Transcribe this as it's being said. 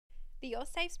The Your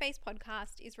Safe Space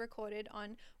podcast is recorded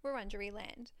on Wurundjeri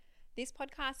land. This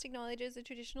podcast acknowledges the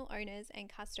traditional owners and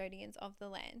custodians of the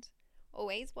land.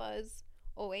 Always was,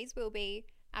 always will be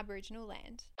Aboriginal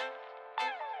land.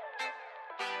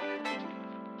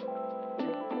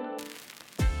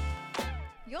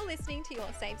 You're listening to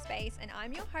Your Safe Space and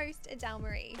I'm your host, Adele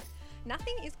Marie.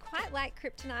 Nothing is quite like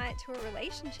kryptonite to a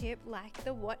relationship like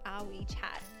the What Are We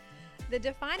chat. The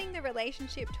defining the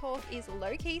relationship talk is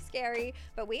low-key scary,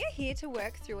 but we are here to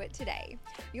work through it today.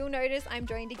 You'll notice I'm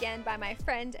joined again by my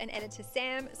friend and editor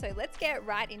Sam, so let's get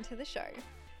right into the show.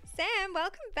 Sam,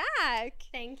 welcome back.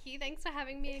 Thank you. Thanks for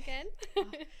having me again.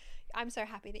 I'm so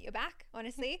happy that you're back,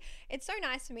 honestly. It's so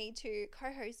nice for me to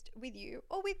co-host with you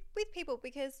or with people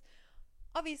because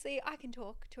obviously I can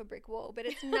talk to a brick wall, but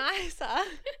it's nicer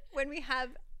when we have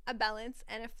a balance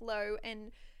and a flow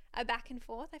and a back and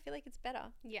forth. I feel like it's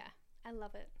better. Yeah, I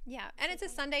love it. Yeah, and it's a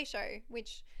Sunday show,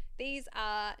 which these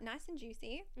are nice and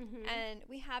juicy, and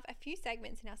we have a few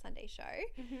segments in our Sunday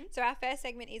show. So our first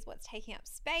segment is what's taking up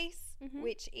space,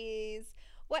 which is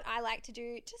what I like to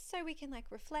do just so we can like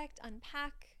reflect,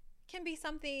 unpack. Can be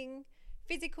something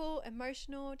physical,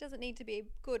 emotional, it doesn't need to be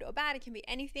good or bad, it can be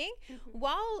anything.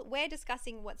 While we're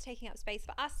discussing what's taking up space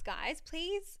for us guys,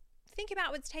 please think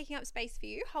about what's taking up space for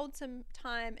you, hold some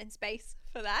time and space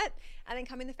for that, and then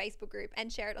come in the Facebook group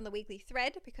and share it on the weekly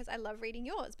thread because I love reading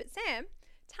yours. But Sam,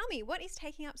 tell me, what is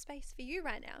taking up space for you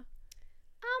right now?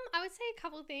 I would say a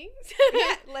couple things.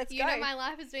 Yeah, let's go. You know, my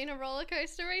life has been a roller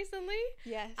coaster recently.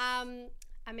 Yes.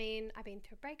 I mean, I've been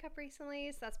through a breakup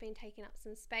recently, so that's been taking up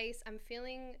some space. I'm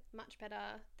feeling much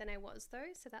better than I was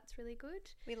though, so that's really good.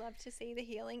 We love to see the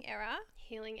healing era.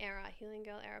 Healing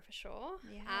girl era for sure.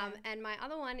 Yeah. And my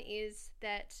other one is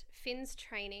that Finn's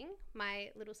training, my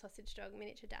little sausage dog,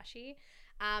 miniature Dashi,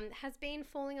 has been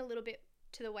falling a little bit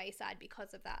to the wayside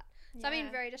because of that. So I've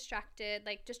been very distracted,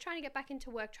 like just trying to get back into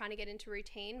work, trying to get into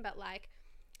routine, but like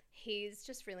he's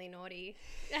just really naughty.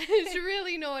 He's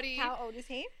really naughty. How old is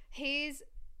he? He's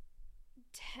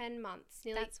 10 months.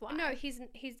 Nearly. That's why. No, he's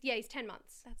 10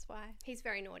 months. That's why. He's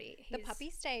very naughty. The puppy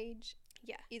stage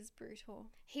is brutal.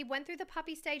 He went through the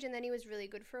puppy stage and then he was really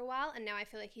good for a while, and now I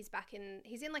feel like he's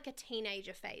in like a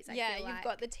teenager phase. I feel you've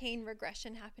got the teen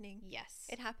regression happening. Yes.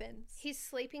 It happens. His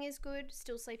sleeping is good,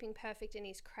 still sleeping perfect in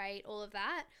his crate, all of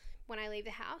that. When I leave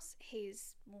the house,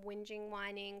 he's whinging,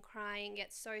 whining, crying,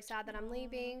 gets so sad that I'm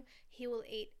leaving. He will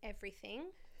eat everything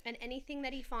and anything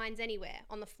that he finds anywhere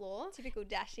on the floor. Typical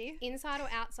Dashi. Inside or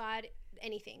outside,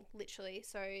 anything, literally.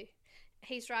 So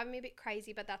he's driving me a bit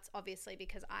crazy, but that's obviously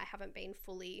because I haven't been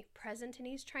fully present in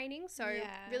his training. So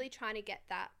really trying to get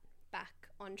that back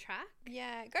on track.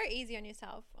 Yeah, go easy on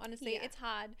yourself. Honestly, it's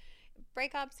hard.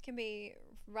 Breakups can be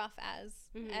rough as,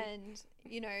 and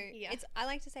you know, I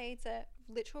like to say it's a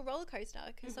literal roller coaster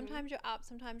because sometimes you're up,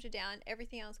 sometimes you're down.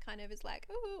 Everything else kind of is like,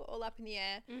 ooh, all up in the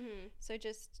air. So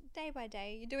just day by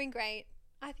day, you're doing great.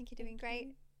 I think you're doing great.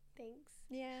 Thanks.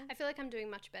 Yeah. I feel like I'm doing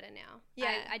much better now.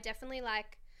 Yeah. I definitely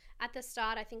like, at the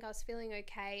start, I think I was feeling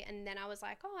okay, and then I was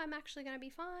like, oh, I'm actually going to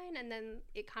be fine, and then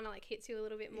it kind of like hits you a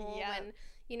little bit more when,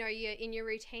 you know, you're in your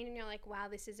routine and you're like, wow,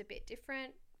 this is a bit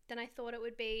different than I thought it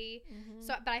would be.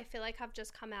 So, but I feel like I've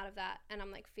just come out of that and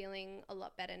I'm like feeling a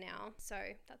lot better now, so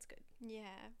that's good. Yeah,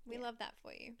 we love that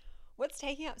for you. What's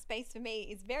taking up space for me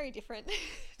is very different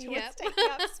to what's taking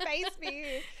up space for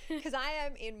you, because I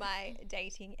am in my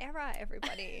dating era,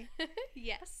 everybody.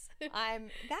 Yes. I'm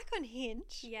back on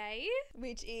Hinge. Yay.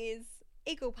 Which is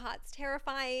equal parts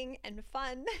terrifying and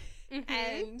fun.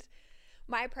 And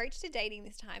my approach to dating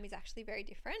this time is actually very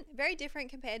different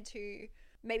compared to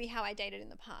maybe how I dated in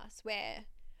the past, where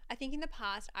I think in the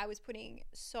past I was putting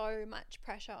so much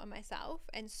pressure on myself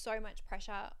and so much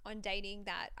pressure on dating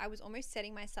that I was almost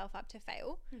setting myself up to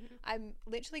fail. I'm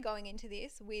literally going into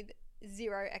this with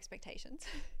zero expectations.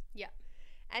 Yeah.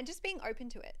 And just being open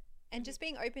to it and just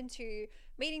being open to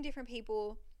meeting different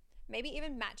people, maybe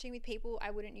even matching with people I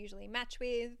wouldn't usually match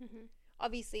with.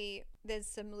 Obviously, there's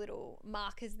some little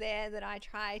markers there that I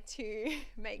try to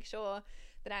make sure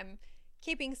that I'm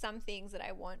keeping some things that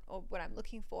I want or what I'm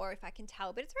looking for if I can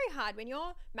tell. But it's very hard when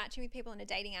you're matching with people on a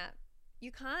dating app.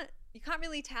 You can't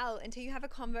really tell until you have a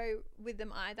convo with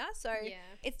them either. So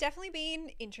it's definitely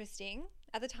been interesting.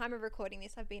 At the time of recording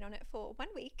this, I've been on it for 1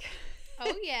 week.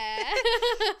 Oh, yeah.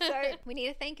 So we need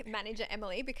to thank manager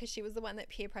Emily because she was the one that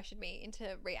peer pressured me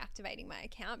into reactivating my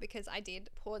account because I did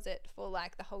pause it for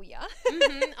like the whole year.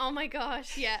 Oh my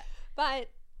gosh, yeah. But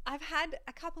I've had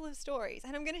a couple of stories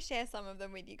and I'm going to share some of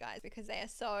them with you guys because they are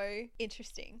so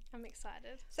interesting. I'm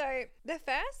excited. So the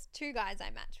first two guys I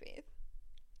matched with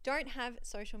don't have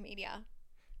social media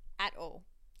at all.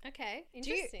 Okay,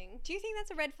 interesting. Do you think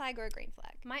that's a red flag or a green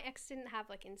flag? My ex didn't have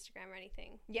like Instagram or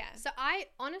anything. Yeah. So I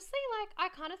honestly I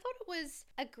kind of thought it was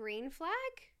a green flag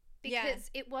because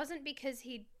it wasn't because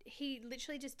he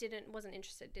literally just wasn't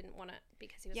interested, didn't want it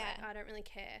because he was like, I don't really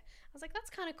care. I was like, that's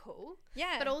kind of cool.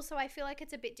 Yeah. But also I feel like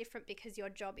it's a bit different because your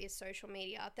job is social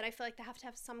media, that I feel like they have to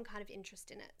have some kind of interest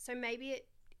in it. So maybe it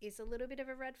is a little bit of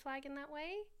a red flag in that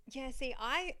way. Yeah, see,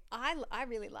 I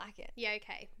really like it. Yeah,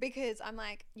 okay. Because I'm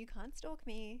like, you can't stalk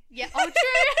me. Yeah, oh true.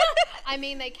 I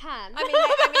mean, they can.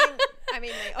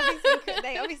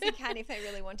 They obviously can if they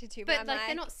really wanted to. But like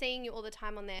they're not seeing you all the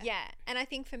time on there. Yeah, and I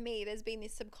think for me, there's been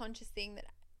this subconscious thing that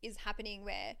is happening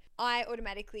where I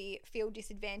automatically feel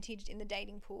disadvantaged in the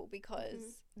dating pool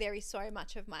because there is so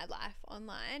much of my life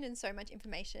online and so much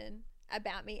information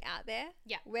about me out there.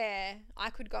 Yeah. Where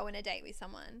I could go on a date with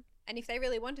someone, and if they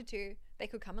really wanted to, they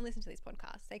could come and listen to this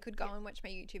podcast. They could go and watch my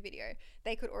YouTube video.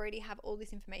 They could already have all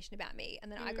this information about me, and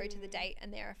then I go to the date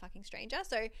and they're a fucking stranger.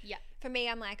 So for me,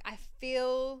 I'm like, I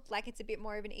feel like it's a bit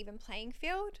more of an even playing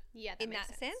field in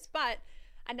that sense. But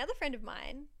another friend of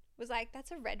mine was like,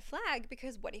 that's a red flag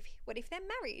because what if they're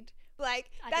married? Like,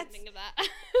 I didn't think of that.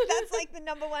 That's like the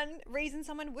number one reason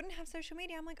someone wouldn't have social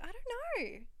media. I'm like, I don't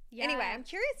know. Yeah. Anyway, I'm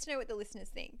curious to know what the listeners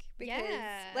think because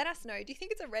let us know. Do you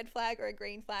think it's a red flag or a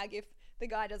green flag if the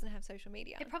guy doesn't have social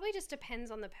media? It probably just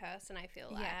depends on the person, I feel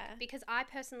like. Yeah. Because I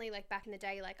personally, like back in the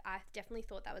day, like I definitely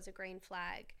thought that was a green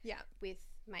flag with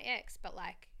my ex, but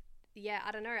like, yeah,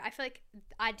 I don't know. I feel like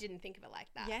I didn't think of it like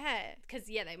that. Yeah. Because,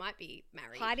 they might be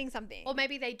married. Hiding something. Or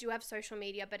maybe they do have social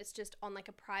media, but it's just on like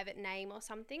a private name or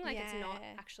something. Like it's not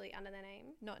actually under their name.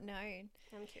 Not known.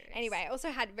 I'm curious. Anyway, I also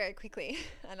had very quickly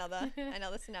another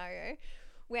scenario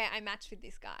where I matched with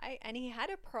this guy and he had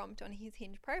a prompt on his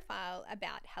Hinge profile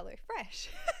about HelloFresh.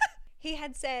 He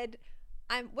had said,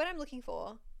 what I'm looking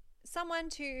for, someone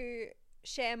to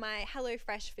share my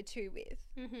HelloFresh for two with.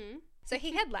 Mm-hmm. So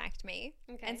he had liked me.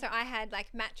 Okay. And so I had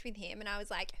like matched with him and I was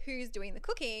like, who's doing the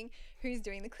cooking? Who's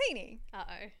doing the cleaning?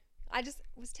 Uh-oh. I just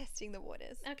was testing the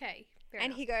waters. Okay. Fair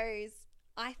enough. He goes,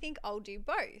 I think I'll do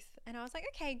both. And I was like,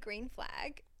 okay, green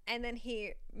flag. And then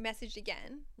he messaged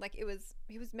again. Like he was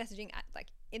messaging at like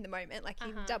in the moment, like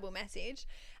he double messaged.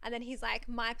 And then he's like,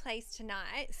 my place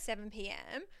tonight, 7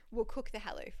 p.m. We'll cook the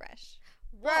HelloFresh.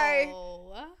 Whoa.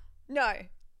 Bro. No.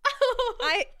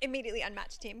 I immediately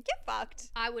unmatched him. Get fucked.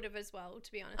 I would have as well,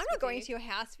 to be honest. I'm not going to your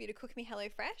house for you to cook me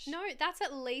HelloFresh. No, that's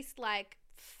at least like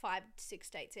 5-6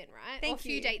 dates in, right? Or a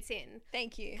few dates in.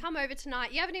 Thank you. Come over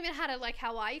tonight. You haven't even had a like,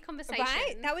 how are you conversation.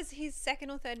 Right? That was his second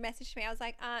or third message to me. I was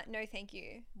like, no, thank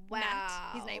you. Wow.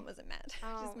 Matt. His name wasn't Matt.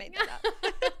 I just made that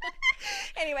up.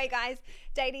 Anyway, guys,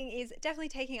 dating is definitely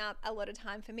taking up a lot of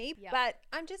time for me, but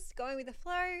I'm just going with the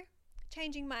flow,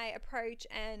 changing my approach,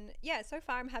 and so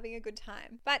far I'm having a good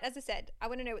time. But as I said, I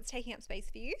want to know what's taking up space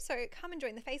for you, so come and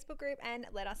join the Facebook group and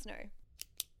let us know.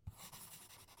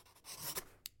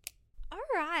 All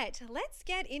right, let's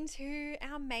get into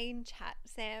our main chat,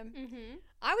 Sam. Mm-hmm.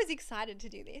 I was excited to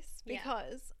do this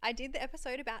because I did the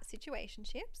episode about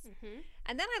situationships,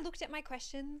 and then I looked at my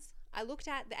questions, I looked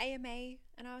at the AMA,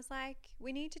 and I was like,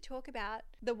 we need to talk about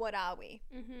the what are we?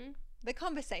 Mm-hmm. The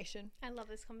conversation. I love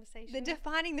this conversation. The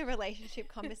defining the relationship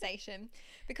conversation.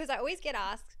 Because I always get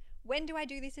asked, when do I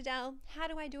do this, Adele? How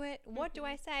do I do it? What do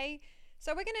I say?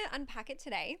 So we're going to unpack it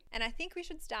today. And I think we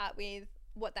should start with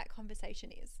what that conversation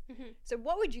is. Mm-hmm. So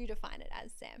what would you define it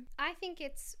as, Sam? I think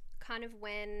it's kind of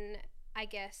when, I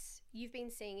guess, you've been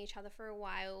seeing each other for a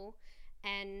while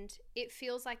and it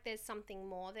feels like there's something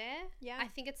more there. Yeah. I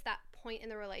think it's that point in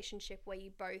the relationship where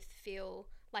you both feel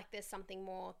like there's something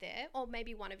more there, or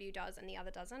maybe one of you does and the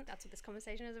other doesn't. That's what this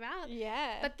conversation is about.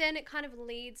 Yeah. But then it kind of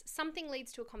something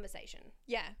leads to a conversation.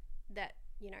 Yeah. That,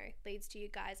 leads to you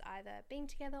guys either being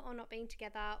together or not being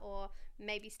together, or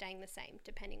maybe staying the same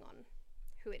depending on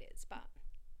who it is. But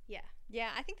yeah. Yeah,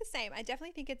 I think the same. I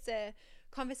definitely think it's a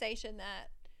conversation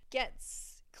that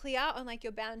gets clear on like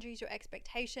your boundaries, your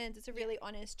expectations. It's a really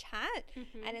honest chat,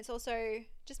 and it's also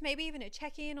just maybe even a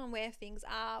check-in on where things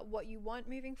are, what you want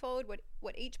moving forward,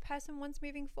 what each person wants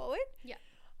moving forward. Yeah.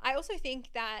 I also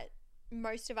think that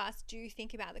most of us do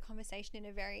think about the conversation in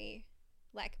a very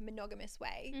like monogamous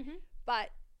way,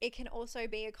 but it can also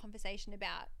be a conversation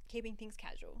about keeping things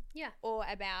casual. Yeah. Or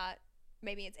about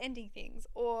maybe it's ending things,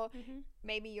 or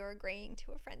maybe you're agreeing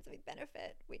to a friends with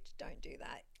benefit, which don't do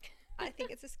that. I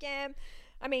think it's a scam.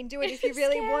 I mean, do it if you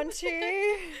really want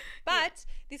to. But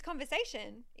this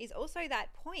conversation is also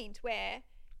that point where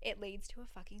it leads to a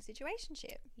fucking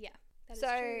situationship. Yeah, that is so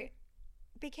true.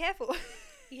 Be careful.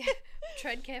 Yeah.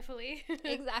 Tread carefully.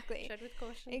 Exactly. Tread with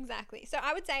caution. Exactly. So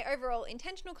I would say overall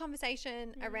intentional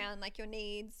conversation around like your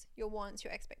needs, your wants,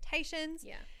 your expectations.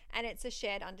 Yeah. And it's a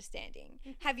shared understanding.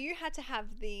 Have you had to have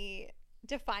the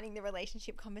defining the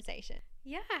relationship conversation?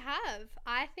 Yeah, I have.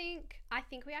 I think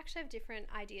we actually have different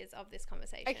ideas of this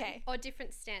conversation. Okay. Or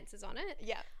different stances on it.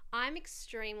 Yeah. I'm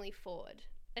extremely forward,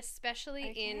 especially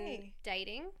in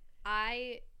dating.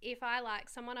 If I like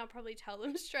someone, I'll probably tell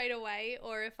them straight away,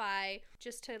 or if I,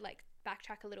 just to like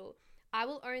backtrack a little, I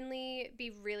will only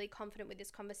be really confident with this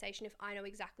conversation if I know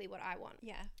exactly what I want.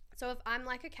 Yeah. So if I'm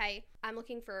like, okay, I'm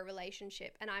looking for a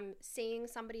relationship and I'm seeing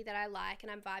somebody that I like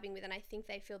and I'm vibing with and I think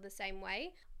they feel the same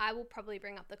way, I will probably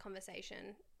bring up the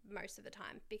conversation most of the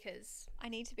time because I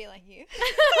need to be like you.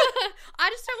 I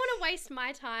just don't want to waste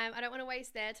my time. I don't want to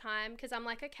waste their time because I'm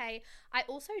like, okay, I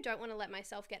also don't want to let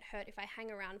myself get hurt if I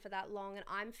hang around for that long and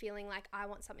I'm feeling like I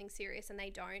want something serious and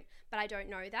they don't, but I don't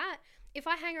know that. If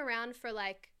I hang around for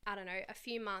like, I don't know, a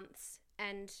few months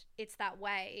and it's that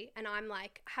way and I'm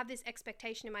like, have this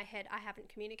expectation in my head, I haven't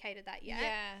communicated that yet.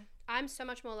 Yeah. I'm so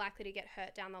much more likely to get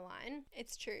hurt down the line.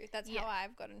 It's true. That's how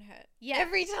I've gotten hurt. Yeah.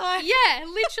 Every time. Yeah,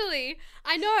 literally.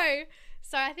 I know.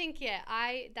 So I think,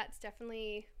 that's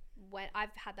definitely when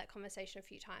I've had that conversation a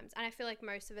few times. And I feel like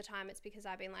most of the time it's because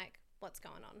I've been like, what's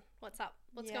going on? What's up?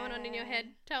 What's going on in your head?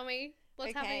 Tell me.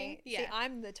 What's happening? Yeah. See,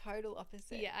 I'm the total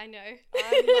opposite. Yeah, I know.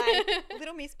 I'm like,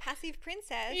 little Miss Passive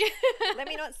Princess. Yeah. Let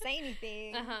me not say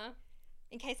anything. Uh-huh.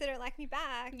 In case they don't like me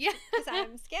back. Yeah. Because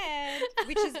I'm scared.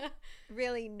 Which is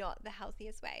really not the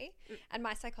healthiest way. And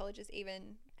my psychologist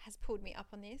even has pulled me up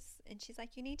on this. And she's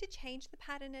like, you need to change the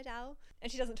pattern, Adele.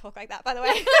 And she doesn't talk like that, by the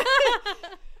way.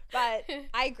 But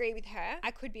I agree with her.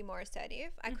 I could be more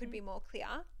assertive. I could be more clear.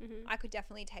 I could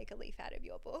definitely take a leaf out of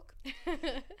your book.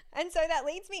 And so that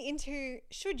leads me into,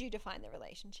 should you define the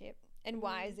relationship and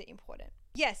why is it important?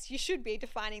 Yes, you should be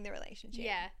defining the relationship.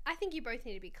 Yeah. I think you both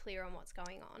need to be clear on what's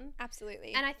going on.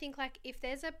 Absolutely. And I think like if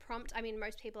there's a prompt, I mean,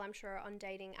 most people I'm sure are on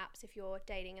dating apps. If you're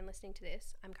dating and listening to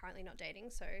this, I'm currently not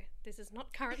dating, so this is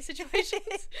not current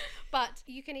situations. But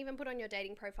you can even put on your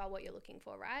dating profile what you're looking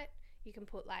for, right? You can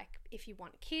put like if you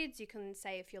want kids, you can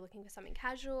say if you're looking for something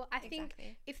casual. I think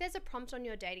if there's a prompt on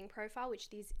your dating profile, which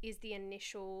is the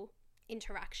initial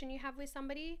interaction you have with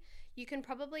somebody, you can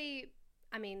probably,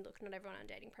 I mean, look, not everyone on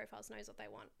dating profiles knows what they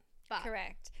want. But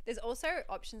correct. There's also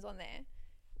options on there,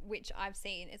 which I've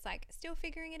seen. It's like still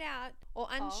figuring it out or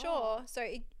unsure. So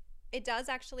it does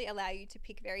actually allow you to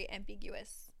pick very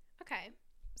ambiguous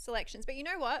selections. But you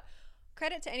know what?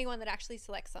 Credit to anyone that actually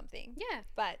selects something. Yeah.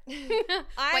 But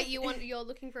wait, you're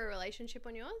looking for a relationship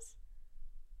on yours?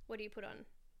 What do you put on?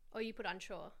 Or you put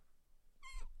unsure?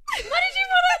 What did you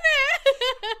put on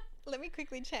there? Let me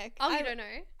quickly check. Oh, you don't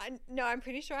know? No, I'm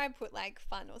pretty sure I put like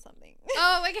fun or something.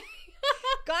 Oh, okay.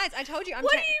 Guys, I told you.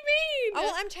 What do you mean? Oh,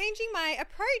 well, I'm changing my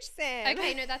approach, Sam.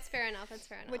 Okay, no, that's fair enough.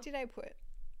 What did I put?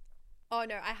 Oh,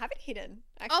 no, I have it hidden.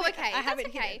 Actually, oh, okay. I have it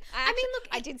hidden. I mean, look.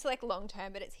 I did select long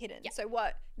term, but it's hidden. Yep. So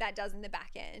what that does in the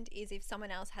back end is if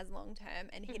someone else has long term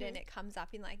and hidden, it comes up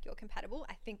in like you're compatible.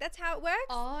 I think that's how it works.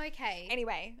 Oh, okay.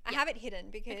 Anyway, I have it hidden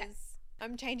because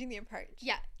I'm changing the approach.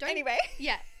 Yeah. Anyway.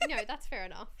 Yeah. No, that's fair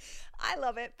enough. I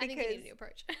love it because I think you need a new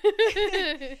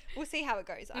approach. We'll see how it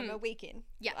goes. I'm a week in.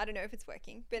 Yeah. I don't know if it's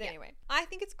working. But anyway, I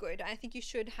think it's good. I think you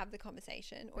should have the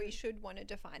conversation or you should want to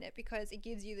define it because it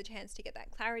gives you the chance to get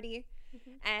that clarity.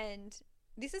 And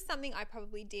this is something I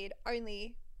probably did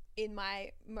only in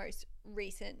my most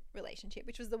recent relationship,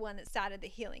 which was the one that started the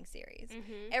healing series.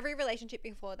 Every relationship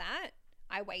before that,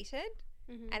 I waited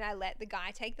and I let the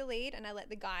guy take the lead and I let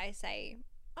the guy say,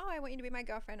 oh, I want you to be my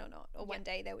girlfriend or not. Or one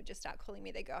day they would just start calling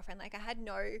me their girlfriend. Like I had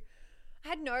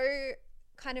no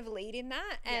kind of lead in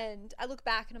that. And I look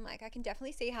back and I'm like, I can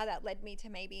definitely see how that led me to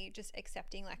maybe just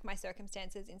accepting like my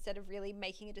circumstances instead of really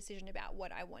making a decision about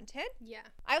what I wanted. Yeah.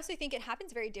 I also think it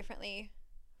happens very differently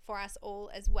for us all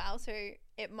as well. So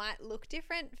it might look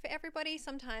different for everybody.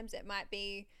 Sometimes it might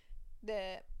be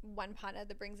the one partner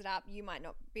that brings it up. You might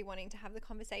not be wanting to have the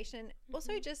conversation.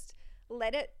 Also just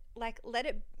let it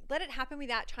happen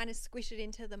without trying to squish it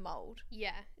into the mold.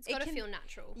 Yeah. It's got to feel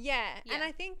natural. Yeah. And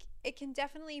I think it can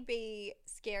definitely be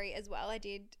scary as well. I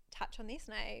did touch on this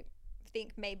and I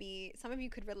think maybe some of you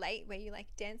could relate where you like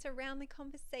dance around the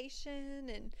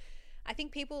conversation. And I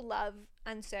think people love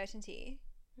uncertainty,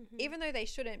 even though they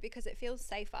shouldn't because it feels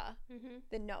safer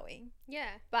than knowing. Yeah.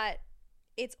 But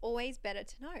it's always better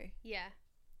to know. Yeah.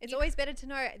 It's always better to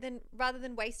know rather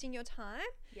than wasting your time.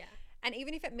 Yeah. And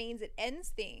even if it means it ends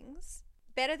things,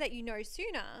 better that you know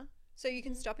sooner so you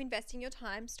can stop investing your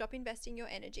time, stop investing your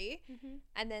energy,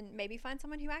 and then maybe find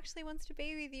someone who actually wants to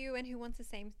be with you and who wants the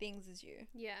same things as you.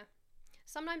 Yeah.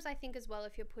 sometimes I think as well,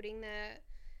 if you're putting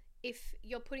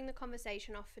the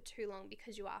conversation off for too long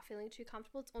because you are feeling too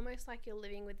comfortable, it's almost like you're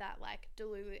living with that like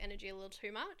Delulu energy a little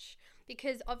too much,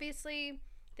 because obviously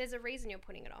there's a reason you're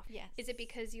putting it off. Yes. Is it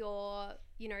because you're,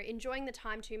 enjoying the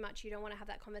time too much? You don't want to have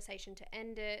that conversation to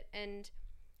end it.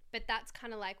 But that's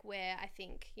kind of like where I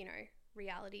think,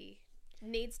 reality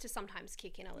needs to sometimes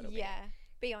kick in a little bit. Yeah.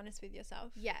 Be honest with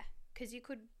yourself. Yeah. Because you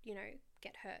could,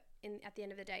 get hurt at the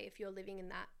end of the day if you're living in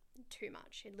that too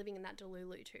much, and living in that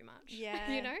Delulu too much.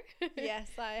 Yeah. Yes,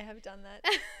 I have done that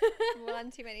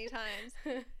one too many times.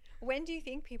 When do you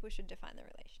think people should define the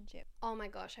relationship? Oh my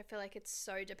gosh, I feel like it's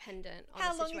so dependent on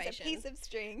How the situation. How long is a piece of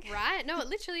string? Right? No, it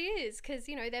literally is, because,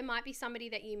 there might be somebody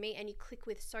that you meet and you click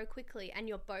with so quickly and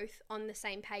you're both on the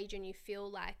same page and you feel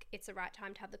like it's the right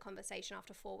time to have the conversation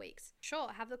after 4 weeks.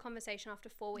 Sure, have the conversation after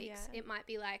 4 weeks. Yeah. It might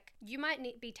be like, you might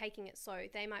be taking it slow.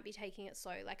 They might be taking it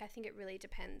slow. Like, I think it really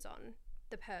depends on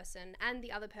the person and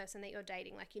the other person that you're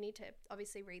dating. Like, you need to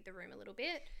obviously read the room a little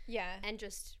bit. Yeah. And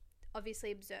just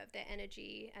obviously observe their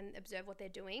energy and observe what they're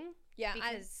doing. Yeah.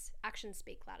 Because actions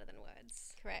speak louder than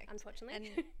words. Correct. Unfortunately.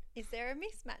 And is there a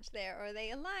mismatch there, or are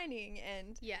they aligning?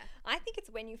 And yeah, I think it's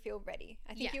when you feel ready.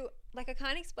 I think I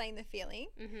can't explain the feeling,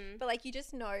 but like you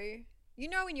just know,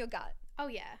 in your gut. Oh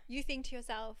yeah. You think to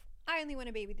yourself, I only want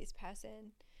to be with this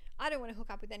person. I don't want to hook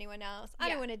up with anyone else. I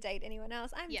don't want to date anyone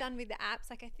else. I'm done with the apps.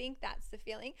 Like, I think that's the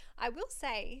feeling. I will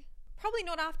say, probably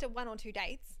not after 1 or 2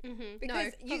 dates,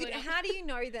 because how do you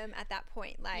know them at that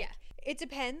point? Like, it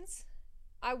depends.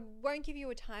 I won't give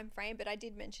you a time frame, but I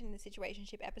did mention in the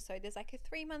situationship episode, there's like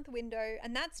a 3-month window,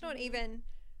 and that's not even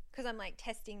because I'm like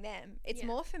testing them. It's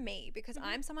more for me, because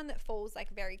I'm someone that falls like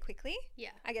very quickly.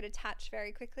 Yeah. I get attached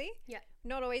very quickly. Yeah.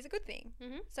 Not always a good thing.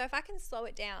 So if I can slow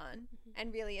it down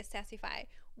and really assess if I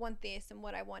want this and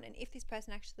what I want, and if this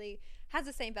person actually has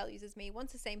the same values as me,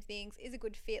 wants the same things, is a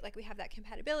good fit, like we have that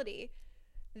compatibility,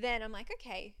 then I'm like,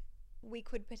 okay, we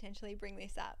could potentially bring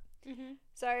this up.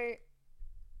 So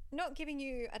not giving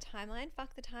you a timeline,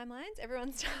 fuck the timelines.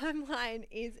 Everyone's timeline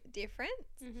is different.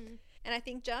 And I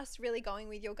think just really going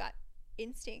with your gut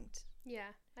instinct. Yeah,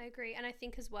 I agree. And I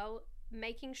think as well,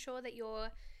 making sure that you're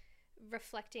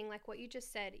reflecting, like what you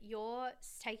just said, you're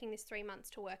taking this 3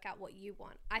 months to work out what you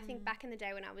want. I think back in the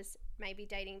day when I was maybe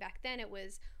dating back then, it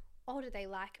was, oh, do they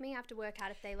like me? I have to work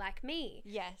out if they like me.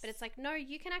 Yes. But it's like, no,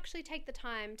 you can actually take the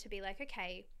time to be like,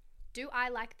 okay, do I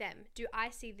like them? Do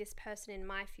I see this person in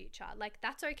my future? Like,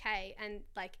 that's okay. And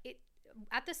like, it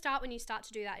at the start, when you start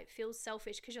to do that, it feels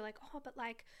selfish, because you're like, oh, but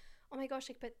like, oh my gosh,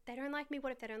 like, but they don't like me.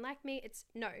 What if they don't like me? It's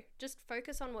no, just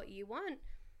focus on what you want.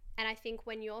 And I think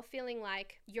when you're feeling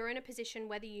like you're in a position,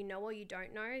 whether you know or you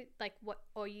don't know, like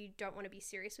or you don't want to be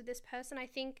serious with this person, I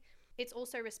think it's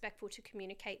also respectful to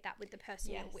communicate that with the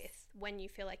person you're with, when you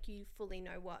feel like you fully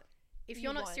know what. If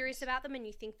you're not serious about them and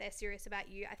you think they're serious about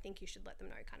you, I think you should let them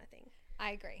know, kind of thing.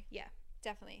 I agree. Yeah.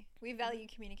 Definitely. We value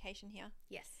communication here.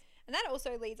 Yes. And that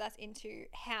also leads us into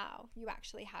how you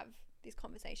actually have this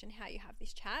conversation, how you have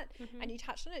this chat. And you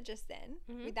touched on it just then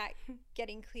with that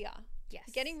getting clear. Yes.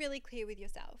 Getting really clear with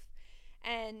yourself.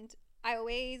 And I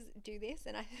always do this,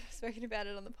 and I've spoken about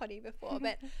it on the potty before,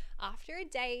 but after a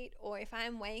date, or if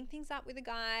I'm weighing things up with a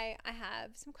guy, I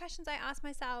have some questions I ask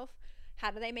myself. How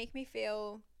do they make me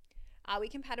feel? Are we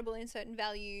compatible in certain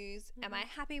values? Am I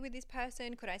happy with this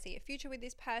person? Could I see a future with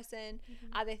this person?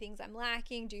 Are there things I'm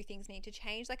lacking? Do things need to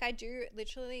change? Like, I do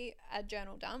literally a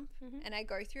journal dump, and I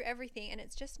go through everything, and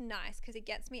it's just nice because it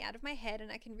gets me out of my head,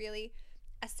 and I can really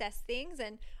assess things.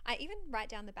 And I even write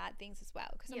down the bad things as well,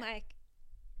 because I'm like,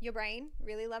 your brain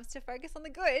really loves to focus on the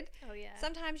good. Oh yeah.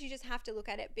 Sometimes you just have to look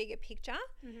at it bigger picture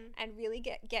and really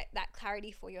get that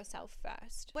clarity for yourself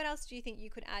first. What else do you think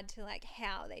you could add to like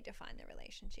how they define the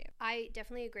relationship? I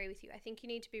definitely agree with you. I think you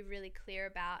need to be really clear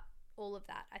about all of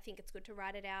that. I think it's good to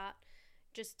write it out,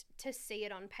 just to see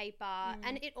it on paper.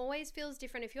 And it always feels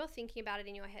different. If you're thinking about it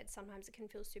in your head, sometimes it can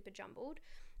feel super jumbled.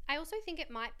 I also think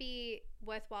it might be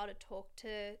worthwhile to talk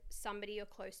to somebody you're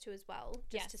close to as well,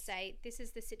 just to say, this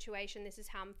is the situation, this is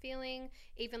how I'm feeling,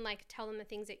 even like tell them the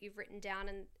things that you've written down,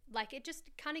 and like it just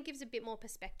kind of gives a bit more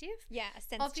perspective. Yeah, a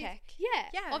sense check.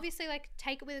 Yeah. Obviously, like,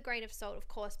 take it with a grain of salt, of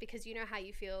course, because you know how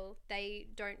you feel. They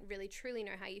don't really truly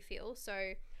know how you feel.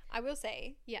 So I will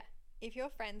say, if your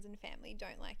friends and family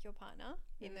don't like your partner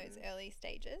in those early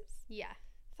stages,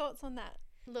 thoughts on that?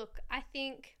 Look, I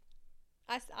think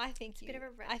you bit of a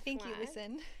red you flag.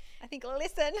 listen. I think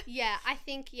listen. Yeah, I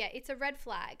think, it's a red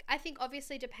flag. I think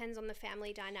obviously depends on the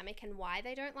family dynamic and why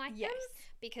they don't like them.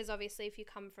 Because obviously if you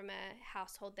come from a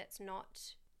household that's not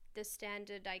the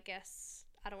standard, I guess,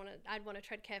 I'd want to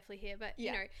tread carefully here, but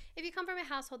you know, if you come from a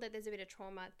household that there's a bit of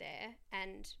trauma there,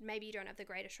 and maybe you don't have the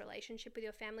greatest relationship with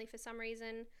your family for some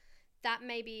reason, that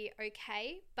may be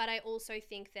okay. But I also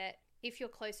think that if you're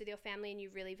close with your family and you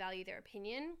really value their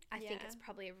opinion, I think it's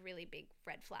probably a really big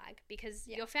red flag, because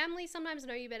your family sometimes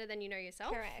know you better than you know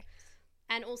yourself. Correct.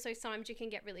 And also sometimes you can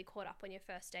get really caught up when you're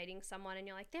first dating someone and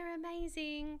you're like, they're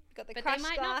amazing. Got the but crush they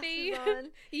might not be. on.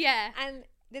 Yeah. And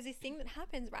there's this thing that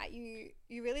happens, right? You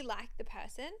really like the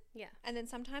person. Yeah. And then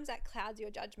sometimes that clouds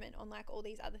your judgment on like all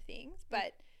these other things.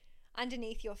 But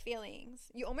underneath your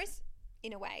feelings, you almost,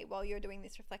 in a way, while you're doing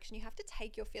this reflection, you have to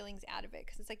take your feelings out of it,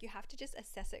 because it's like you have to just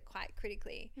assess it quite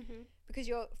critically, because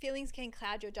your feelings can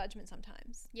cloud your judgment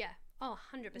sometimes. Yeah. Oh,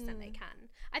 100% they can.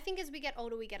 I think as we get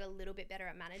older, we get a little bit better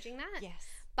at managing that. Yes.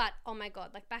 But, oh my God,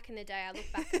 like back in the day, I look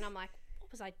back and I'm like,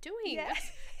 what was I doing?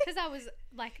 Yes. Because I was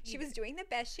like... She was doing the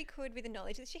best she could with the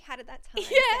knowledge that she had at that time.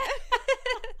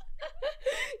 Yeah.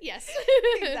 Yes.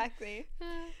 Exactly.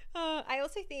 I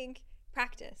also think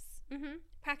practice.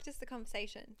 Practice the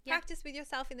conversation. Yeah. Practice with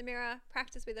yourself in the mirror.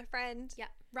 Practice with a friend. Yeah.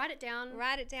 Write it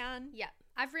down. Yeah.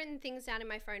 I've written things down in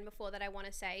my phone before that I want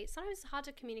to say. Sometimes it's hard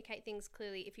to communicate things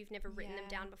clearly if you've never written them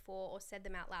down before or said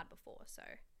them out loud before. So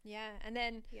yeah, and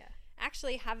then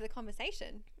actually have the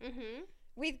conversation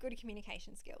with good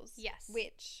communication skills. Yes.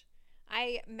 Which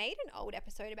I made an old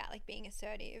episode about like being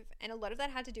assertive, and a lot of that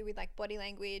had to do with like body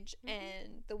language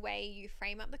and the way you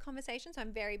frame up the conversation. So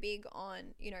I'm very big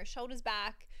on, you know, shoulders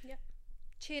back,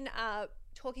 chin up,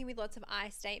 talking with lots of I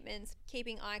statements,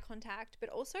 keeping eye contact, but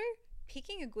also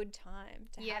picking a good time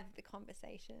to have the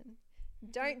conversation.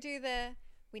 Don't do the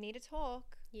we need to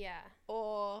talk. Yeah.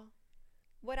 Or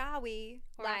what are we?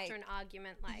 Or like, after an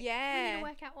argument, like, we need to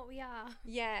work out what we are.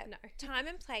 Yeah. No. Time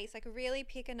and place, like really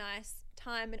pick a nice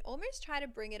time and almost try to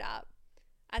bring it up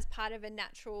as part of a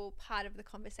natural part of the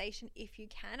conversation if you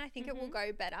can. I think it will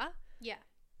go better. Yeah.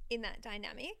 In that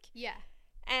dynamic. Yeah.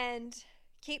 And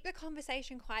keep the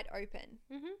conversation quite open.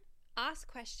 Ask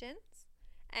questions.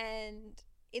 And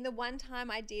in the one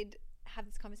time I did have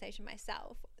this conversation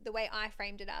myself, the way I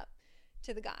framed it up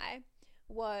to the guy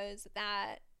was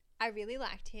that I really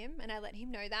liked him and I let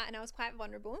him know that, and I was quite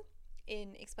vulnerable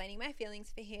in explaining my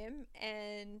feelings for him,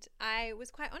 and I was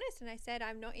quite honest and I said,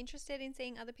 I'm not interested in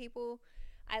seeing other people.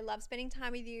 I love spending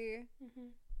time with you.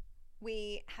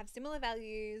 We have similar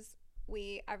values.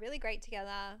 We are really great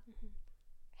together.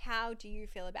 How do you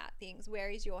feel about things? Where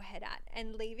is your head at?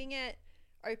 And leaving it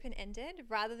open-ended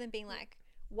rather than being like,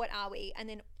 what are we? And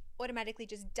then automatically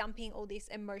just dumping all this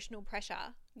emotional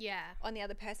pressure on the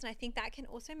other person. I think that can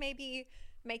also maybe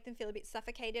make them feel a bit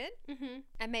suffocated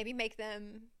and maybe make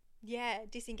them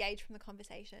disengage from the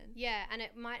conversation. Yeah, and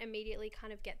it might immediately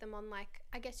kind of get them on, like,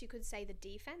 I guess you could say the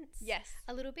defense. Yes.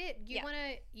 A little bit. You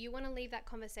want to leave that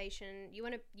conversation. You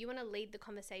want to lead the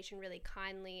conversation really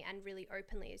kindly and really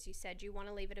openly, as you said. You want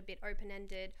to leave it a bit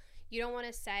open-ended. You don't want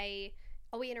to say,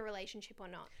 are we in a relationship or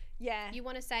not? Yeah. You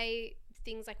want to say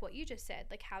things like what you just said,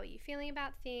 like, how are you feeling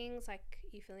about things? Like,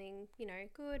 are you feeling, you know,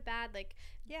 good, bad? Like,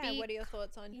 what are your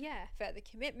thoughts on further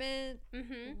commitment?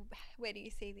 Where do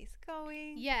you see this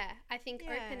going? Yeah, I think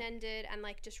open-ended and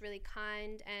like just really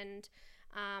kind, and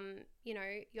you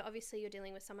know, you're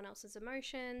dealing with someone else's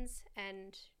emotions,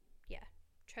 and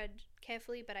tread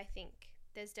carefully, but I think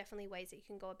there's definitely ways that you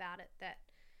can go about it that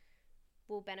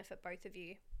will benefit both of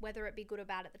you. Whether it be good or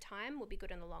bad at the time will be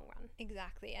good in the long run.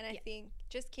 Exactly. And I think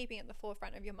just keeping it at the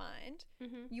forefront of your mind,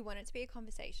 you want it to be a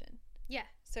conversation. Yeah.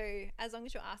 So as long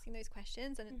as you're asking those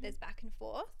questions and there's back and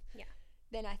forth,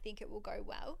 then I think it will go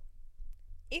well.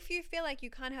 If you feel like you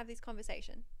can't have this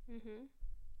conversation,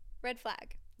 red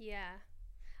flag. Yeah.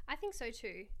 I think so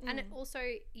too. And it also,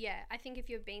 I think if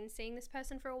you've been seeing this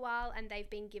person for a while and they've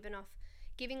been giving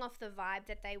off the vibe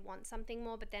that they want something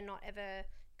more, but they're not ever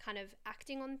kind of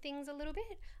acting on things a little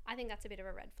bit, I think that's a bit of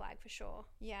a red flag for sure.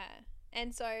 Yeah.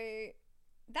 And so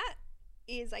that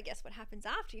is, I guess, what happens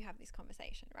after you have this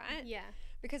conversation, right? Yeah.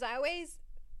 Because I always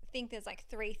think there's like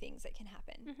three things that can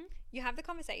happen. You have the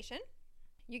conversation,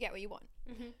 you get what you want.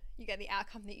 You get the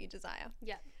outcome that you desire.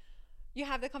 Yeah. You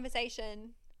have the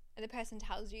conversation and the person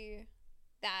tells you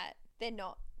that they're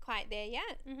not quite there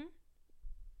yet.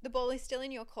 The ball is still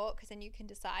in your court, because then you can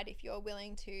decide if you're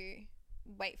willing to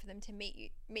wait for them to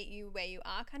meet you where you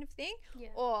are, kind of thing,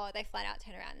 or they flat out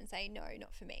turn around and say, no,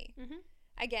 not for me.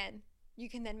 Again, you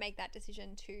can then make that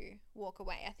decision to walk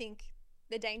away. I think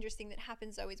the dangerous thing that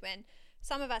happens though is when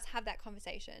some of us have that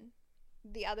conversation,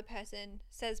 the other person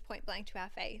says point blank to our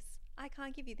face, I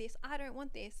can't give you this, I don't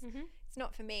want this, it's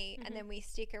not for me, and then we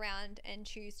stick around and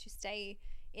choose to stay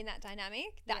in that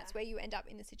dynamic. That's where you end up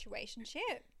in the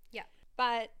situationship.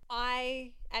 But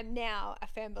I am now a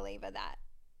firm believer that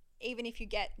even if you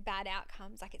get bad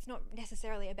outcomes, like it's not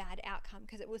necessarily a bad outcome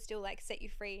because it will still like set you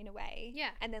free in a way. Yeah.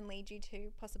 And then lead you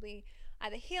to possibly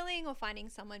either healing or finding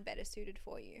someone better suited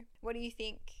for you. What do you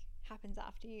think happens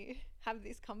after you have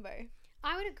this combo?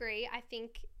 I would agree. I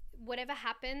think whatever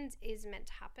happens is meant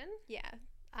to happen. Yeah.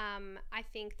 I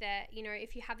think that, you know,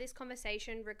 if you have this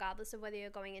conversation, regardless of whether you're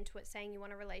going into it saying you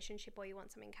want a relationship or you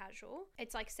want something casual,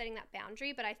 it's like setting that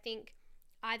boundary. But I think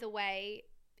either way,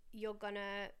 you're going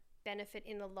to benefit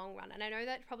in the long run. And I know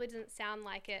that probably doesn't sound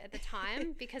like it at the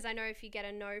time because I know if you get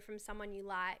a no from someone you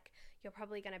like, you're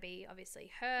probably going to be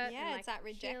obviously hurt. Yeah, and, like, it's that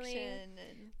rejection.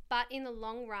 But in the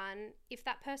long run, if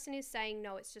that person is saying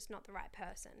no, it's just not the right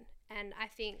person. And I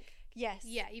think, yes,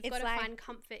 yeah, you've got to find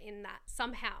comfort in that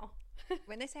somehow.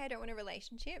 When they say I don't want a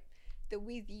relationship, the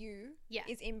with you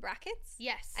is in brackets.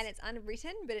 Yes. And it's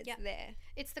unwritten, but it's there.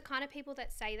 It's the kind of people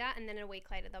that say that and then a week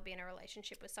later they'll be in a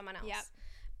relationship with someone else. Yep.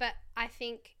 But I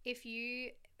think if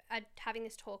you are having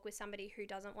this talk with somebody who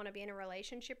doesn't want to be in a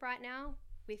relationship right now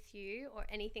with you or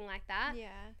anything like that,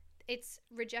 it's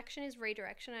rejection is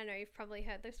redirection. I know you've probably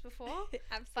heard this before.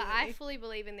 Absolutely. But I fully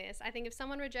believe in this. I think if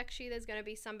someone rejects you, there's going to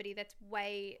be somebody that's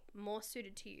way more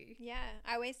suited to you. Yeah.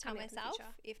 I always tell myself,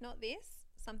 if not this,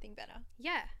 something better.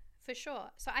 Yeah, for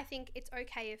sure. So I think it's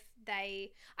okay if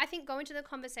I think go into the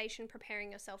conversation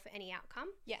preparing yourself for any outcome.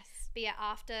 Yes. But yeah,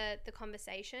 after the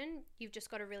conversation, you've just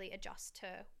got to really adjust to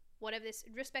whatever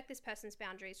respect this person's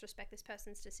boundaries, respect this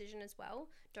person's decision as well.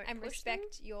 Don't and push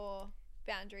respect them. your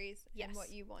boundaries and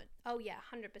what you want. Oh yeah,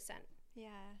 100%. Yeah.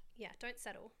 Yeah, don't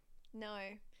settle. No.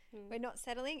 We're not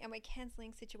settling and we're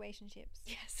cancelling situationships.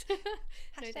 Yes.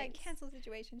 Hashtag cancel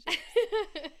situationships.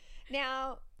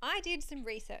 Now, I did some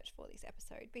research for this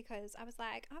episode because I was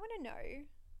like, I want to know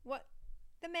what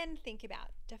the men think about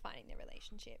defining their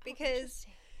relationship because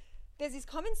there's this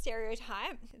common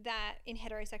stereotype that in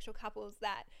heterosexual couples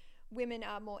that women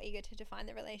are more eager to define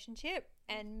their relationship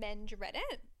and men dread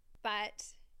it. But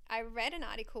I read an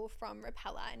article from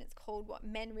Repeller and it's called What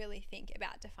Men Really Think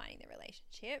About Defining Their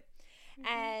Relationship.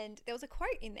 And there was a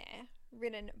quote in there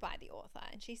written by the author.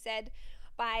 And she said,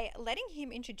 by letting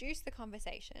him introduce the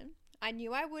conversation, I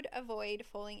knew I would avoid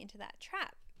falling into that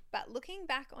trap. But looking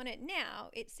back on it now,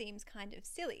 it seems kind of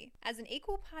silly. As an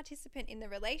equal participant in the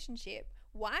relationship,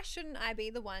 why shouldn't I be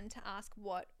the one to ask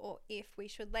what or if we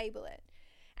should label it?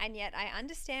 And yet I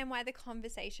understand why the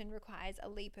conversation requires a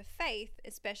leap of faith,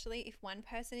 especially if one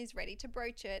person is ready to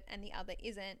broach it and the other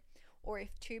isn't, or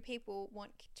if two people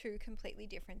want two completely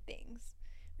different things,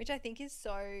 which I think is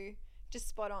so just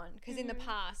spot on because in the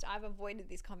past I've avoided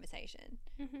this conversation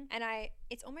and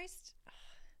it's almost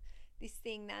this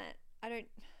thing that I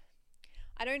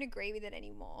don't agree with it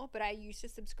anymore, but I used to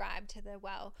subscribe to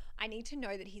I need to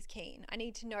know that he's keen. I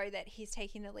need to know that he's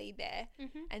taking the lead there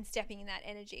and stepping in that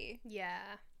energy. Yeah.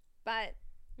 But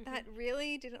that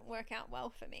really didn't work out well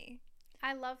for me.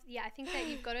 I think that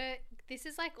you've got to, this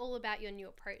is like all about your new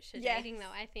approach to dating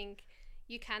though. I think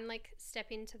you can like step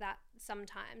into that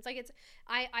sometimes. Like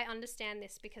I understand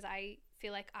this because I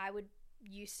feel like I would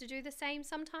used to do the same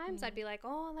sometimes. I'd be like,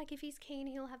 oh, like if he's keen,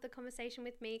 he'll have the conversation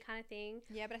with me kind of thing.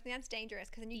 Yeah, but I think that's dangerous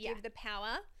because then you give the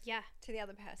power to the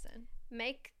other person.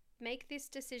 Make this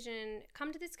decision,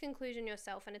 come to this conclusion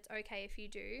yourself, and it's okay if you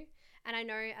do. And I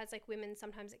know as like women,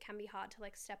 sometimes it can be hard to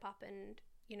like step up and,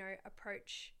 you know,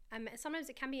 approach. Sometimes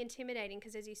it can be intimidating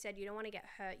because as you said, you don't want to get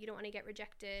hurt. You don't want to get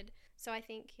rejected. So I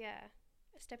think,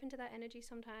 step into that energy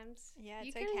sometimes. Yeah,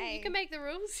 it's okay. You can make the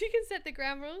rules. You can set the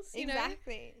ground rules.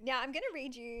 Exactly. Now, I'm going to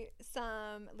read you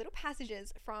some little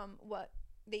passages from what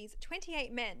these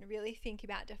 28 men really think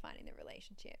about defining the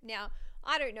relationship. Now,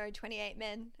 I don't know 28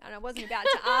 men, and I wasn't about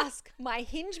to ask my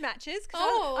Hinge matches because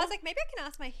I was like, maybe I can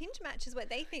ask my Hinge matches what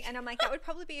they think. And I'm like, that would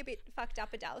probably be a bit fucked up,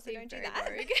 Adele, so don't do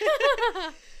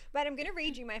that. But I'm going to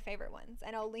read you my favorite ones,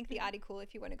 and I'll link the article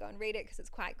if you want to go and read it because it's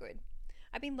quite good.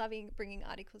 I've been loving bringing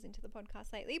articles into the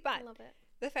podcast lately, but I love it.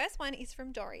 The first one is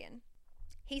from Dorian.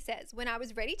 He says, when I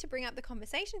was ready to bring up the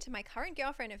conversation to my current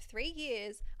girlfriend of 3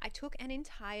 years, I took an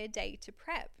entire day to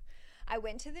prep. I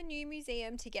went to the new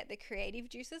museum to get the creative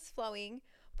juices flowing,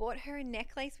 bought her a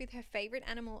necklace with her favorite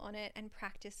animal on it, and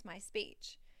practiced my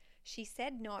speech. She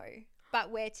said no, but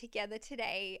we're together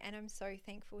today, and I'm so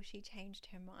thankful she changed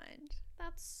her mind.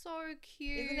 That's so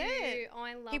cute. Isn't it? Oh,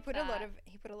 I love that. He put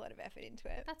a lot of effort into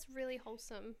it. That's really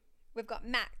wholesome. We've got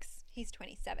Max. He's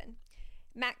 27.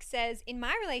 Max says, in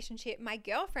my relationship, my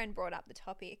girlfriend brought up the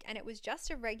topic and it was just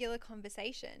a regular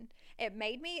conversation. It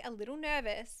made me a little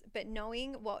nervous, but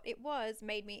knowing what it was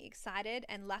made me excited,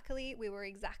 and luckily we were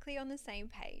exactly on the same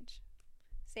page.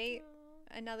 See,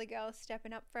 another girl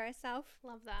stepping up for herself.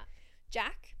 Love that.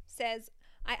 Jack says,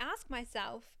 I ask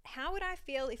myself, how would I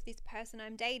feel if this person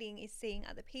I'm dating is seeing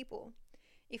other people?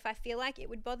 If I feel like it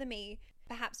would bother me,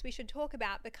 perhaps we should talk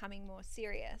about becoming more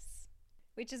serious,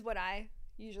 which is what I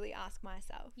usually ask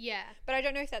myself. Yeah. But I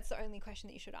don't know if that's the only question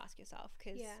that you should ask yourself,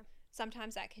 because Yeah.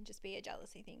 sometimes that can just be a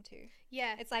jealousy thing too.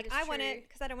 Yeah. It's like, I want it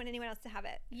because I don't want anyone else to have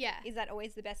it. Yeah. Is that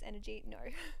always the best energy? No.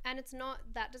 And it's not,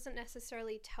 that doesn't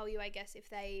necessarily tell you, I guess,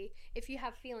 if you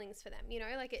have feelings for them, you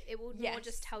know, like it would more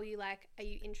just tell you, like, are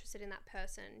you interested in that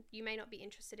person? You may not be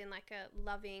interested in like a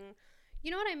loving,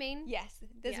 you know what I mean? Yes.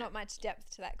 There's not much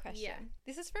depth to that question. Yeah.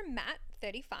 This is from Matt,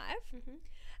 35. Mm-hmm.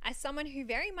 As someone who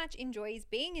very much enjoys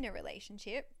being in a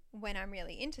relationship, when I'm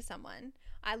really into someone,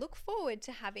 I look forward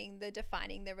to having the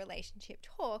defining the relationship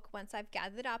talk once I've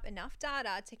gathered up enough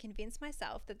data to convince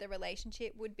myself that the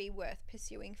relationship would be worth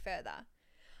pursuing further.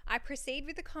 I proceed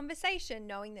with the conversation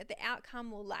knowing that the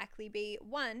outcome will likely be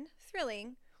 1,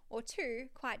 thrilling, or 2,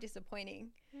 quite disappointing.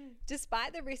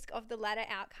 Despite the risk of the latter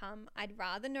outcome, I'd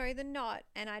rather know than not,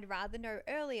 and I'd rather know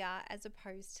earlier as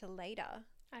opposed to later.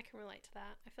 I can relate to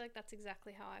that. I feel like that's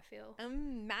exactly how I feel.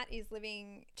 Matt is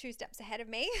living 2 steps ahead of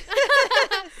me.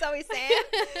 So is Sam.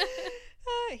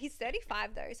 He's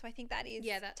 35 though, so I think that is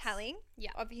telling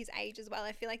of his age as well.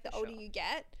 I feel like the older you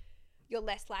get, you're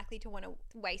less likely to want to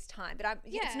waste time. But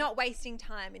it's not wasting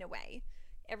time in a way.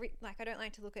 I don't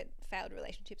like to look at failed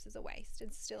relationships as a waste.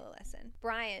 It's still a lesson.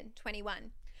 Brian,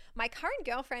 21. My current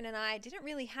girlfriend and I didn't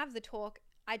really have the talk.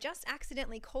 I just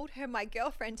accidentally called her my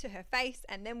girlfriend to her face,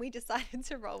 and then we decided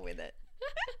to roll with it.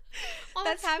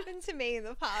 That's happened to me in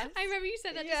the past. I remember you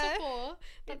said that just before.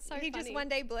 That's so funny. He just one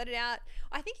day blurted out,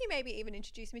 I think he maybe even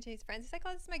introduced me to his friends. He's like,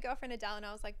 oh, this is my girlfriend Adele. And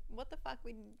I was like, what the fuck?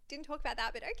 We didn't talk about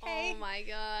that, but okay. Oh my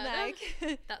God.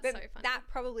 Like, that's so funny. That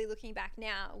probably, looking back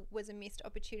now, was a missed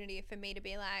opportunity for me to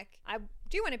be like, I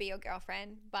do want to be your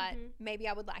girlfriend, but maybe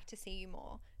I would like to see you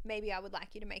more. Maybe I would like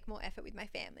you to make more effort with my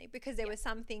family, because there were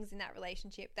some things in that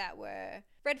relationship that were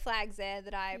red flags there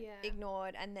that I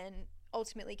ignored, and then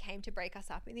ultimately came to break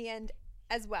us up in the end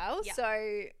as well.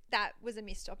 So that was a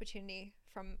missed opportunity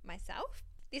from myself.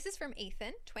 This is from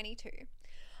Ethan, 22.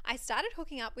 I started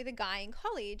hooking up with a guy in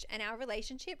college, and our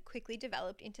relationship quickly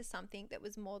developed into something that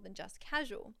was more than just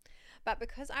casual. But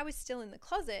because I was still in the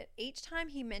closet, each time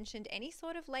he mentioned any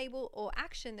sort of label or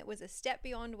action that was a step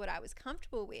beyond what I was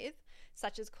comfortable with,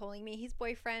 such as calling me his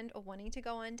boyfriend or wanting to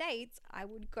go on dates, I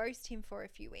would ghost him for a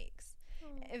few weeks.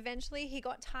 Eventually, he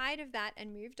got tired of that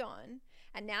and moved on.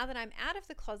 And now that I'm out of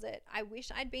the closet, I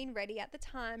wish I'd been ready at the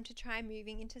time to try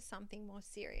moving into something more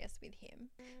serious with him.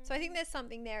 So I think there's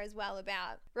something there as well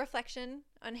about reflection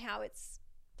on how it's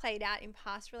played out in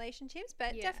past relationships,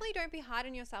 but definitely don't be hard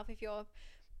on yourself if you've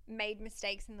made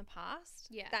mistakes in the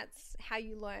past. That's how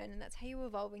you learn, and that's how you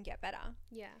evolve and get better.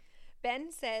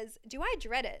 Ben says, do I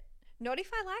dread it? Not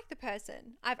if I like the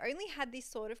person. I've only had this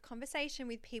sort of conversation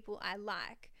with people I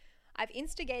like. I've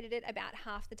instigated it about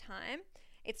half the time.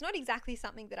 It's not exactly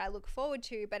something that I look forward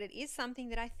to, but it is something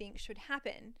that I think should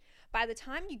happen. By the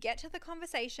time you get to the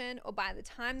conversation, or by the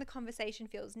time the conversation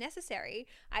feels necessary,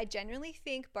 I generally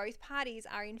think both parties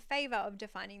are in favor of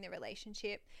defining the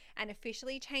relationship and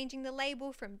officially changing the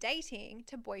label from dating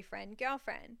to boyfriend,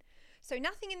 girlfriend. So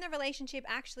nothing in the relationship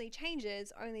actually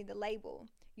changes, only the label.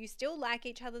 You still like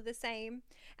each other the same,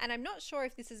 and I'm not sure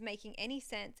if this is making any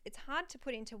sense. It's hard to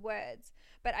put into words,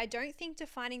 but I don't think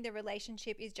defining the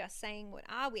relationship is just saying, what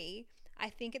are we? I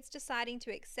think it's deciding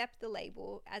to accept the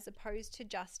label as opposed to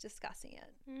just discussing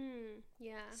it.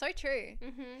 So true.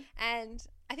 And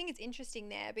I think it's interesting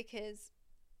there because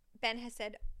Ben has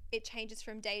said it changes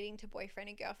from dating to boyfriend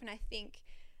and girlfriend. I think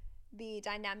the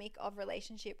dynamic of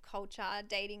relationship culture,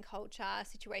 dating culture,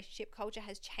 situationship culture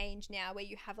has changed now, where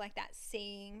you have like that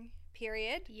seeing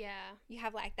period. You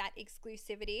have like that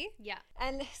exclusivity.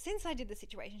 And since I did the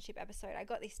situationship episode, I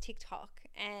got this TikTok,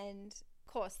 and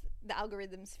of course the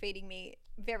algorithm's feeding me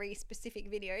very specific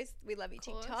videos. We love you,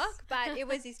 TikTok. But it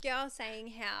was this girl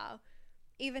saying how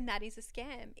even that is a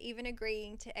scam. Even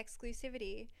agreeing to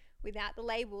exclusivity without the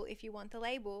label, if you want the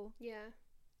label,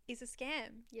 is a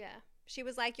scam. She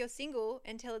was like, you're single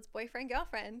until it's boyfriend,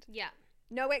 girlfriend.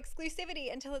 No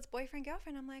exclusivity until it's boyfriend,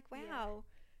 girlfriend. I'm like, wow,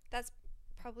 that's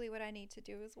probably what I need to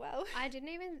do as well. I didn't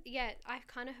even, I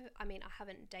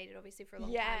haven't dated obviously for a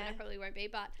long time, and I probably won't be,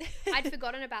 but I'd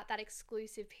forgotten about that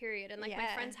exclusive period. And like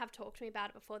my friends have talked to me about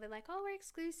it before. They're like, oh, we're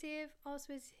exclusive. Oh,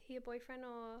 so is he a boyfriend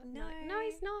or no,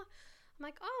 he's not. I'm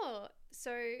like, oh,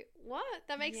 so what?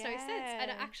 That makes no sense.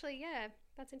 And actually,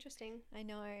 that's interesting. I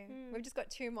know. We've just got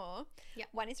 2 more. Yeah.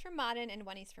 One is from Martin and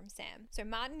one is from Sam. So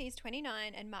Martin is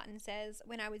 29 and Martin says,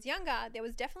 when I was younger, there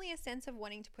was definitely a sense of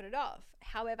wanting to put it off.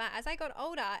 However, as I got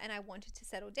older and I wanted to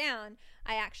settle down,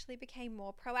 I actually became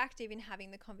more proactive in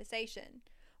having the conversation.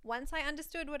 Once I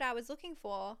understood what I was looking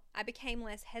for, I became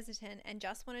less hesitant and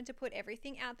just wanted to put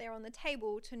everything out there on the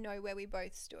table to know where we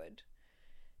both stood.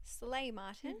 Slay,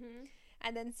 Martin.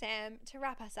 And then Sam, to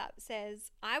wrap us up, says,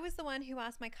 I was the one who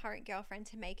asked my current girlfriend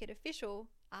to make it official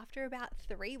after about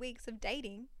 3 weeks of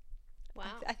dating. Wow.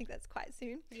 I think that's quite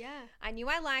soon. Yeah. I knew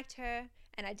I liked her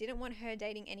and I didn't want her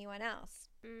dating anyone else.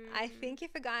 I think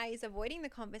if a guy is avoiding the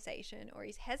conversation or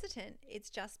is hesitant,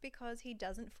 it's just because he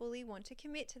doesn't fully want to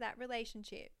commit to that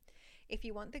relationship. If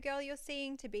you want the girl you're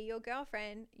seeing to be your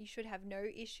girlfriend, you should have no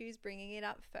issues bringing it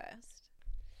up first.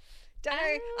 Don't know.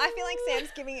 I feel like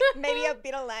Sam's giving it maybe a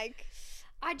bit of like...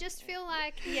 I just feel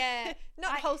like...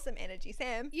 not wholesome energy,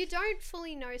 Sam. You don't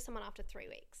fully know someone after 3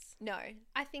 weeks. No.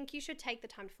 I think you should take the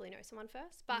time to fully know someone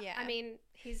first. But, I mean,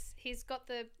 he's got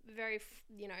the very,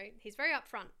 he's very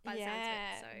upfront by the sounds of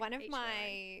it. So one of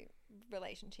my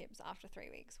relationships after 3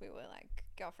 weeks, we were like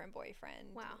girlfriend,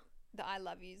 boyfriend. Wow. The I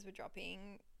love yous were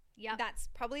dropping. Yeah. That's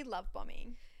probably love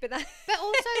bombing. But also,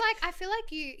 like, I feel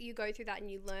like you go through that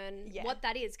and you learn what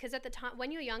that is. Because at the time,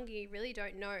 when you're younger, you really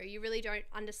don't know. You really don't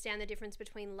understand the difference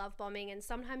between love bombing. And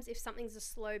sometimes if something's a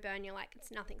slow burn, you're like,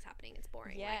 nothing's happening. It's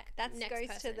boring. Yeah, like, that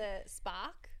goes to the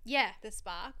spark. Yeah. The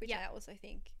spark, which I also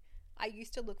think I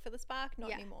used to look for the spark,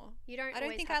 not anymore. I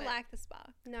don't think I like the spark.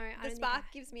 No, the spark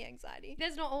gives me anxiety.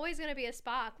 There's not always going to be a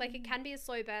spark. Like, it can be a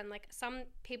slow burn. Like, some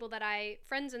people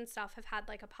friends and stuff have had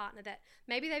like a partner that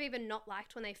maybe they've even not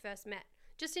liked when they first met.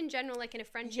 Just in general, like in a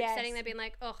friendship setting, they've been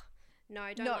like, oh, no,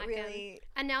 I don't like really. Them.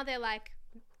 And now they're like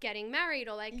getting married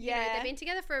or like, you know, they've been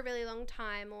together for a really long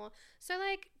time. Or so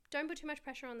like, don't put too much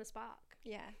pressure on the spark.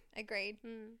 Yeah, agreed.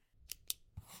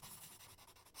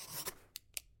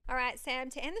 All right,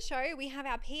 Sam, to end the show, we have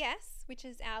our PS, which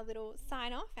is our little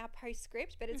sign off, our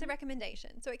postscript, but it's a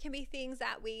recommendation. So it can be things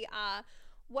that we are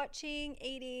watching,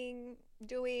 eating,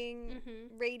 doing,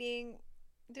 reading.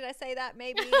 Did I say that?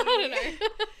 Maybe. I don't know.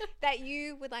 That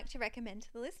you would like to recommend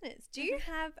to the listeners. Do you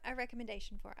have a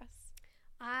recommendation for us?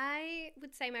 I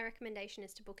would say my recommendation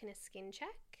is to book in a skin check.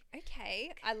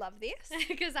 Okay, I love this.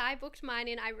 Because I booked mine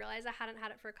in. I realised I hadn't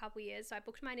had it for a couple of years, so I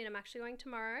booked mine in. I'm actually going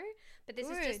tomorrow. But this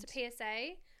is just a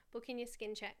PSA. Book in your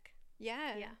skin check.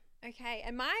 Yeah. Okay,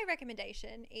 and my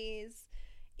recommendation is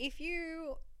if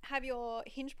you have your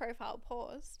Hinge profile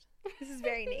paused, this is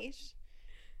very niche,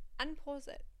 unpause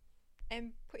it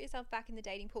and put yourself back in the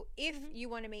dating pool. If you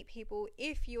want to meet people,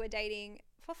 if you are dating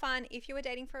for fun, if you are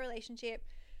dating for a relationship,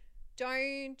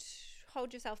 don't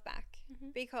hold yourself back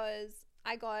because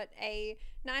I got a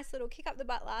nice little kick up the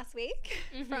butt last week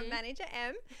from manager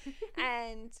M.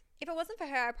 And if it wasn't for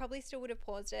her, I probably still would have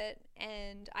paused it.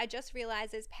 And I just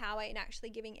realized there's power in actually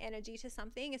giving energy to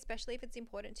something, especially if it's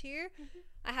important to you.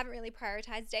 I haven't really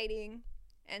prioritized dating.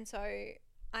 And so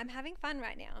I'm having fun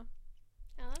right now.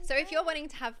 So if you're wanting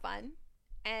to have fun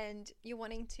and you're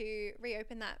wanting to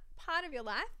reopen that part of your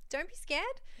life, don't be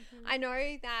scared. I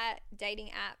know that dating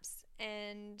apps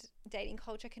and dating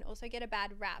culture can also get a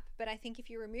bad rap, but I think if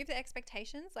you remove the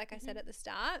expectations, like I said at the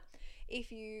start,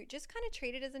 if you just kind of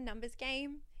treat it as a numbers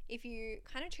game, if you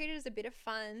kind of treat it as a bit of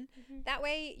fun, that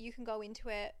way you can go into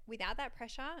it without that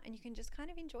pressure and you can just kind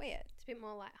of enjoy it. It's a bit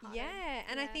more lighthearted. Yeah,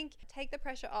 and I think take the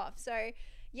pressure off. So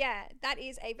yeah, that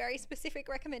is a very specific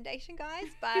recommendation, guys,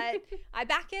 but I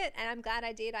back it and I'm glad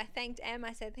I did. I thanked Em.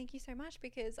 I said, thank you so much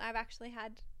because I've actually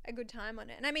had a good time on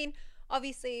it. And I mean,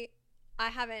 obviously I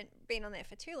haven't been on there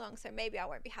for too long, so maybe I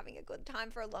won't be having a good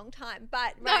time for a long time.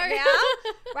 But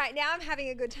right now I'm having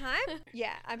a good time.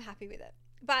 Yeah, I'm happy with it.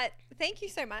 But thank you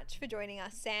so much for joining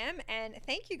us, Sam. And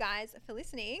thank you guys for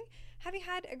listening. Have you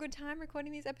had a good time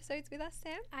recording these episodes with us,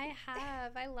 Sam? I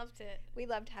have. I loved it. We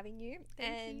loved having you.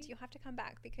 Thank you. You'll have to come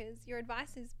back because your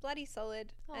advice is bloody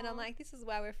solid. Aww. And I'm like, this is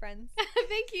why we're friends.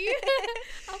 Thank you.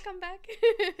 I'll come back.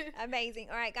 Amazing.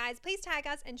 All right, guys, please tag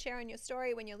us and share on your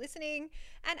story when you're listening.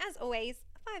 And as always,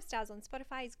 5 stars on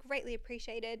Spotify is greatly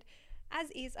appreciated,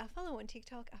 as is a follow on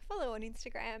TikTok, a follow on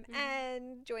Instagram,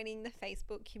 and joining the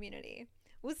Facebook community.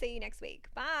 We'll see you next week.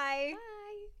 Bye.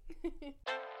 Bye.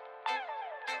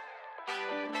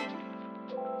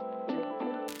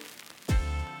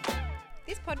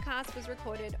 This podcast was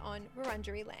recorded on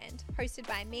Wurundjeri land, hosted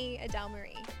by me, Adele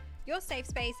Marie. Your safe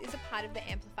space is a part of the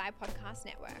Amplify Podcast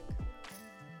Network.